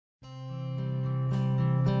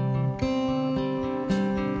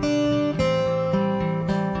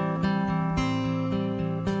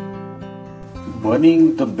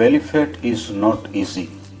Burning the belly fat is not easy.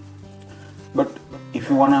 But if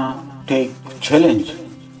you wanna take challenge,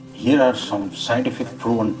 here are some scientific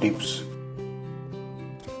proven tips.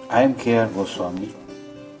 I am K.R. Goswami,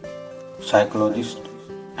 psychologist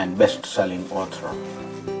and best-selling author.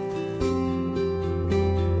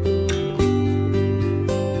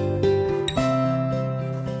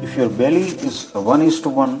 If your belly is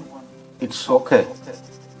 1:1, it's okay,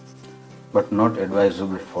 but not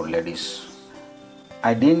advisable for ladies.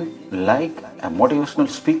 I didn't like a motivational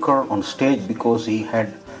speaker on stage because he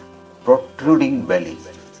had protruding belly.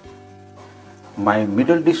 My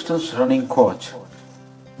middle distance running coach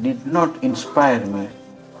did not inspire me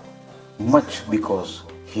much because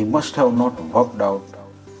he must have not worked out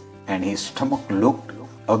and his stomach looked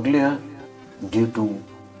uglier due to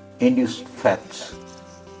induced fats.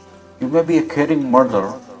 You may be a caring mother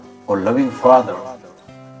or loving father,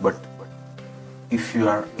 but if you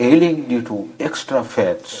are ailing due to extra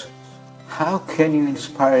fats, how can you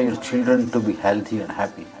inspire your children to be healthy and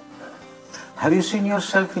happy? Have you seen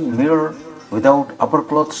yourself in mirror without upper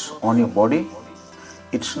clothes on your body?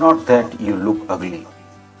 It's not that you look ugly,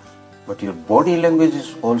 but your body languages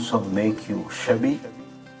also make you shabby,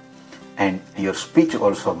 and your speech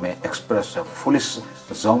also may express a foolish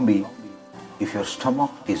zombie if your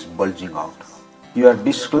stomach is bulging out. You are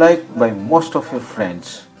disliked by most of your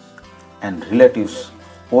friends and relatives,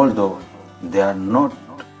 although they are not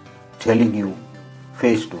telling you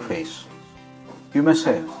face to face. You may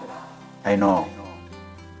say, I know,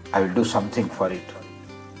 I will do something for it.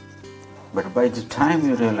 But by the time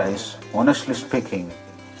you realize, honestly speaking,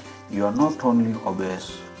 you are not only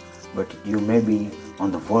obese, but you may be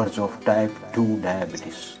on the verge of type 2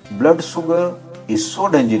 diabetes. Blood sugar is so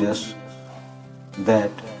dangerous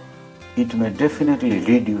that it may definitely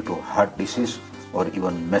lead you to heart disease or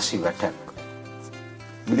even massive attack.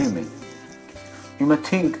 Believe me, you may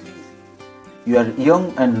think you are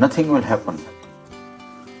young and nothing will happen.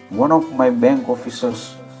 One of my bank officers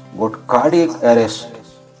got cardiac arrest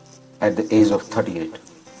at the age of 38.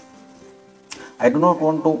 I do not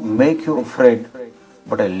want to make you afraid,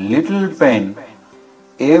 but a little pain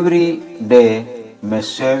every day may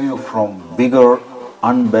save you from bigger,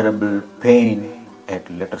 unbearable pain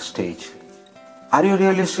at later stage. Are you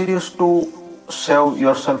really serious to save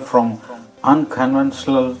yourself from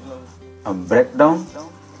unconventional breakdown?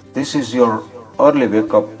 This is your early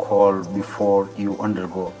wake-up call before you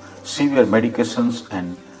undergo severe medications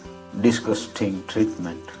and disgusting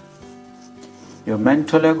treatment. Your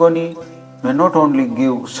mental agony may not only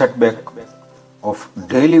give setback of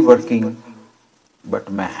daily working, but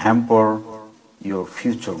may hamper your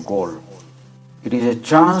future goal. It is a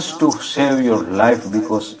chance to save your life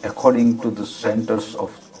because according to the Centers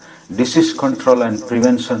of Disease Control and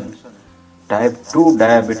Prevention, type 2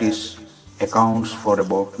 diabetes accounts for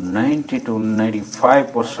about 90 to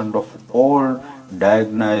 95% of all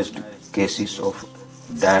diagnosed cases of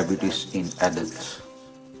diabetes in adults.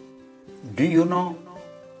 Do you know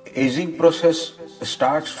aging process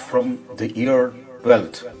starts from the year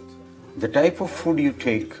 12th? The type of food you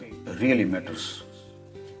take really matters.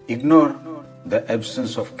 Ignore the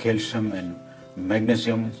absence of calcium and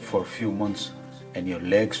magnesium for a few months and your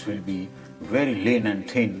legs will be very lean and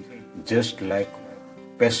thin, just like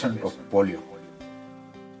patient of polio.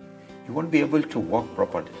 You won't be able to walk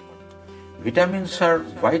properly. Vitamins are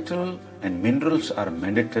vital and minerals are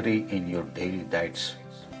mandatory in your daily diets.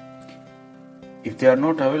 If they are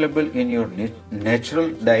not available in your natural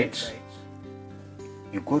diets,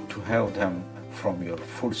 you got to have them from your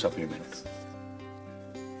food supplement.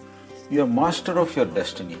 You are master of your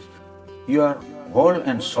destiny. You are whole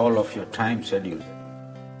and soul of your time schedule.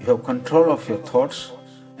 You have control of your thoughts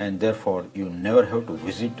and therefore you never have to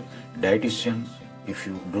visit dietitian if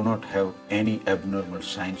you do not have any abnormal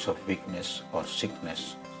signs of weakness or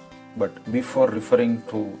sickness. But before referring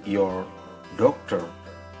to your doctor,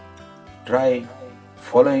 try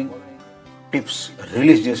following tips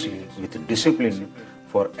religiously with discipline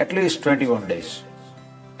for at least 21 days.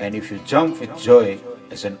 And if you jump with joy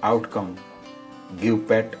as an outcome, give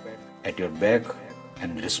pat at your back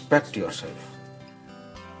and respect yourself.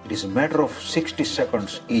 It is a matter of 60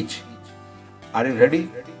 seconds each. Are you ready?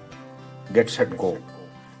 Get set, go,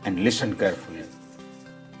 and listen carefully.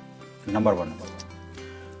 Number 1.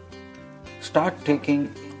 Start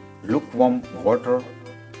taking lukewarm water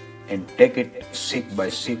and take it sip by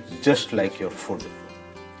sip just like your food.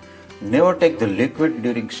 Never take the liquid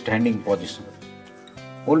during standing position.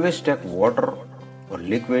 Always take water or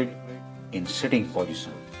liquid in sitting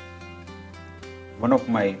position. One of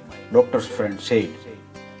my doctor's friends said,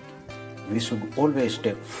 we should always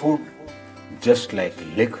take food just like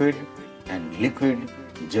liquid and liquid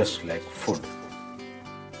just like food.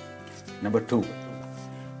 Number 2,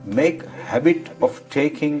 make habit of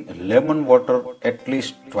taking lemon water at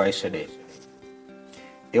least twice a day.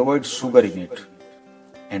 Avoid sugar in it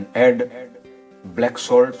and add black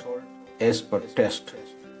salt as per taste.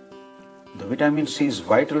 The vitamin C is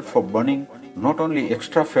vital for burning not only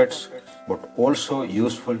extra fats but also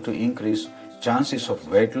useful to increase chances of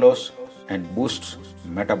weight loss and boosts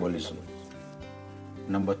metabolism.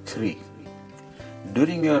 Number 3,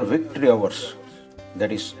 during your victory hours,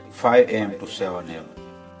 that is 5 am to 7 am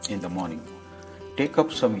in the morning, take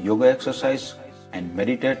up some yoga exercise and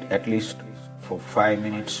meditate at least for 5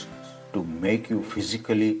 minutes to make you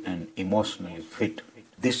physically and emotionally fit.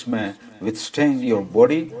 This may withstand your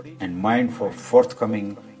body and mind for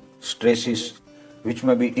forthcoming stresses which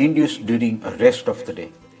may be induced during the rest of the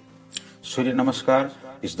day. Surya Namaskar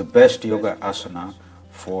is the best yoga asana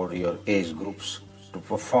for your age groups to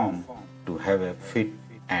perform to have a fit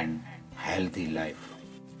and healthy life.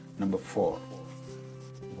 Number 4,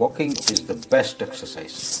 walking is the best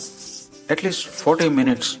exercise. At least 40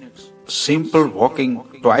 minutes simple walking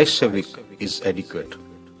twice a week is adequate.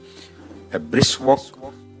 A brisk walk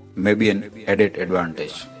may be an added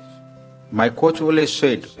advantage. My coach always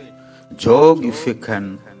said, jog if you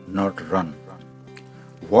can not run.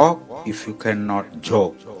 Walk if you cannot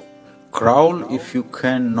jog. Crawl if you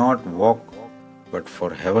cannot walk. But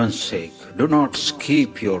for heaven's sake, do not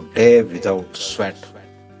skip your day without sweat.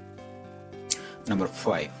 Number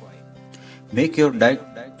 5, make your diet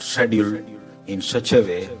schedule in such a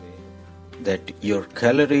way that your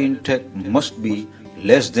calorie intake must be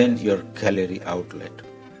less than your calorie outlet.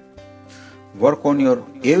 Work on your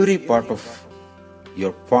every part of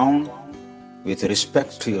your pound with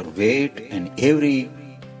respect to your weight and every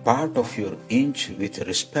part of your inch with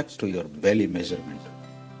respect to your belly measurement.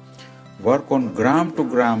 Work on gram to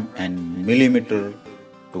gram and millimeter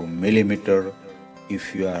to millimeter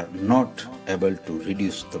if you are not able to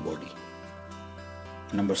reduce the body.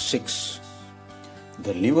 Number 6,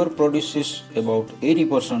 the liver produces about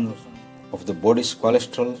 80% of the body's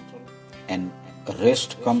cholesterol and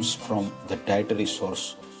rest comes from the dietary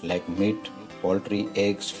source like meat, poultry,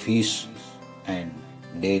 eggs, fish and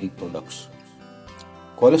dairy products.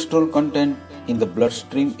 Cholesterol content in the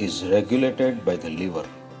bloodstream is regulated by the liver.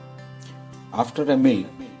 After a meal,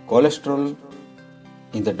 cholesterol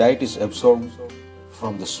in the diet is absorbed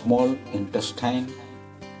from the small intestine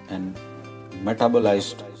and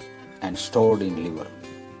metabolized and stored in liver.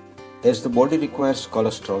 As the body requires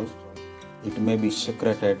cholesterol, it may be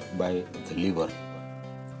secreted by the liver.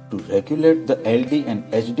 To regulate the LD and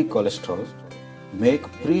HD cholesterol, make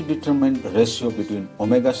predetermined ratio between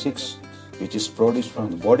omega-6, which is produced from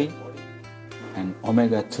the body, and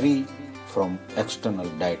omega-3 from external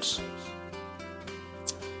diets.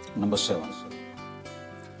 Number 7,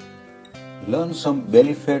 learn some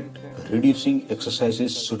belly fat reducing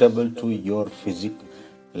exercises suitable to your physique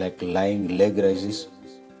like lying leg raises,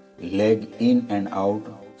 leg in and out,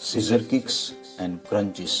 scissor kicks and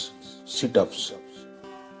crunches, sit-ups,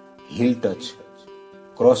 heel touch,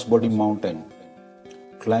 cross-body mountain,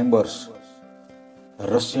 climbers,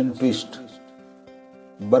 Russian twist,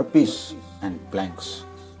 burpees and planks.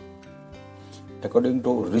 According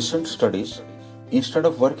to recent studies, instead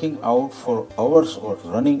of working out for hours or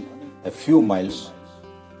running a few miles,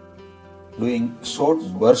 doing short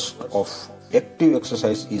bursts of active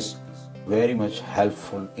exercise is very much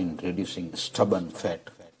helpful in reducing stubborn fat.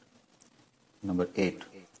 Number 8,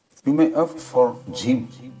 you may opt for gym,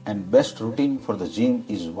 and best routine for the gym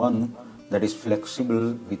is one that is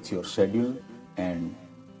flexible with your schedule and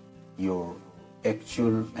your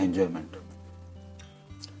actual enjoyment.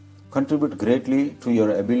 Contribute greatly to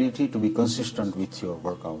your ability to be consistent with your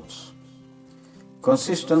workouts.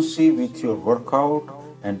 Consistency with your workout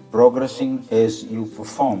and progressing as you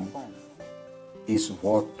perform is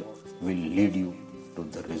what will lead you to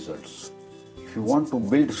the results. If you want to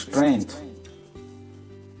build strength,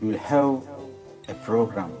 you will have a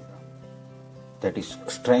program that is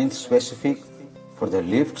strength specific for the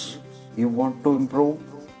lifts you want to improve,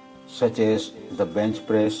 such as the bench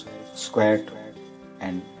press, squat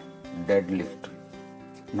and deadlift.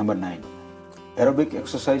 Number 9, aerobic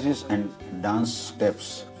exercises and dance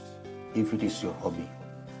steps if it is your hobby.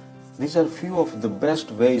 These are few of the best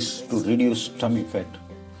ways to reduce tummy fat.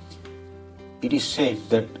 It is said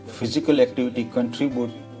that physical activity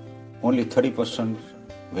contributes only 30%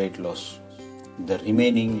 weight loss. The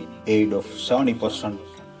remaining aid of 70%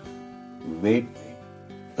 weight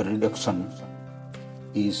reduction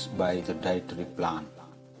is by the dietary plan.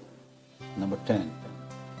 Number 10,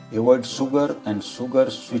 avoid sugar and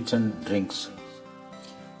sugar-sweetened drinks.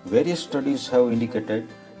 Various studies have indicated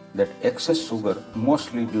that excess sugar,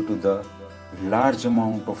 mostly due to the large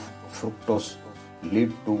amount of fructose,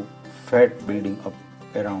 lead to fat building up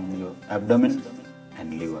around your abdomen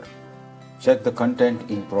and liver. Check the content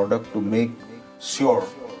in product to make sure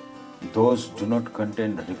those do not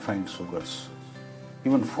contain refined sugars.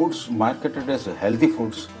 Even foods marketed as healthy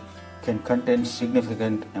foods can contain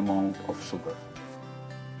significant amount of sugar.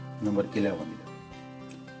 Number 11.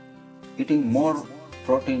 Eating more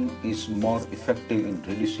protein is more effective in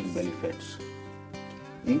reducing belly fats.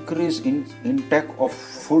 Increase in intake of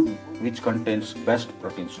food which contains best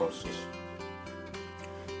protein sources.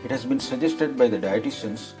 It has been suggested by the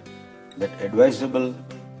dietitians that advisable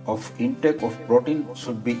of intake of protein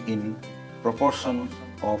should be in proportion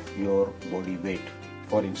of your body weight.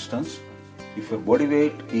 For instance, if your body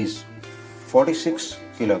weight is 46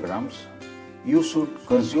 kilograms, you should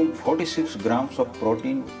consume 46 grams of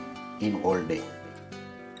protein in whole day.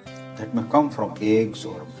 That may come from eggs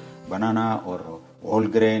or banana or whole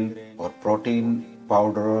grain or protein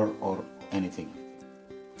powder or anything.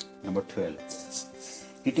 Number 12.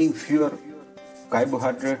 Eating fewer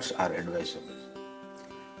carbohydrates are advisable.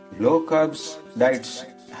 Low carbs diets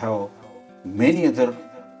have many other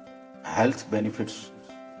health benefits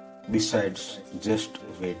besides just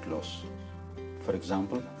weight loss. For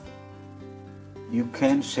example, you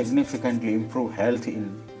can significantly improve health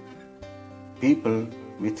in people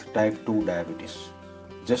with type 2 diabetes.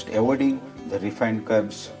 Just avoiding the refined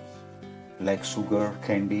carbs like sugar,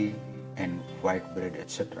 candy, and white bread,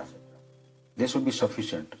 etc. This would be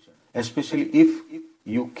sufficient, especially if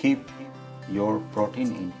you keep your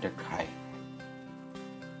protein intake high.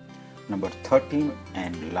 Number 13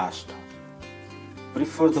 and last,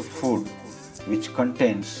 prefer the food which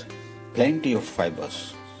contains plenty of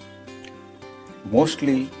fibers.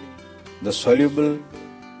 Mostly the soluble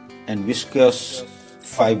and viscous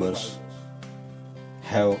fibers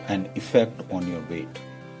have an effect on your weight.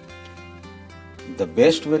 The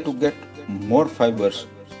best way to get more fibers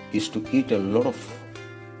is to eat a lot of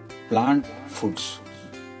plant foods,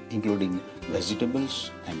 including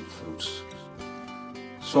vegetables and fruits.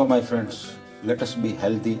 So, my friends, let us be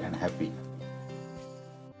healthy and happy.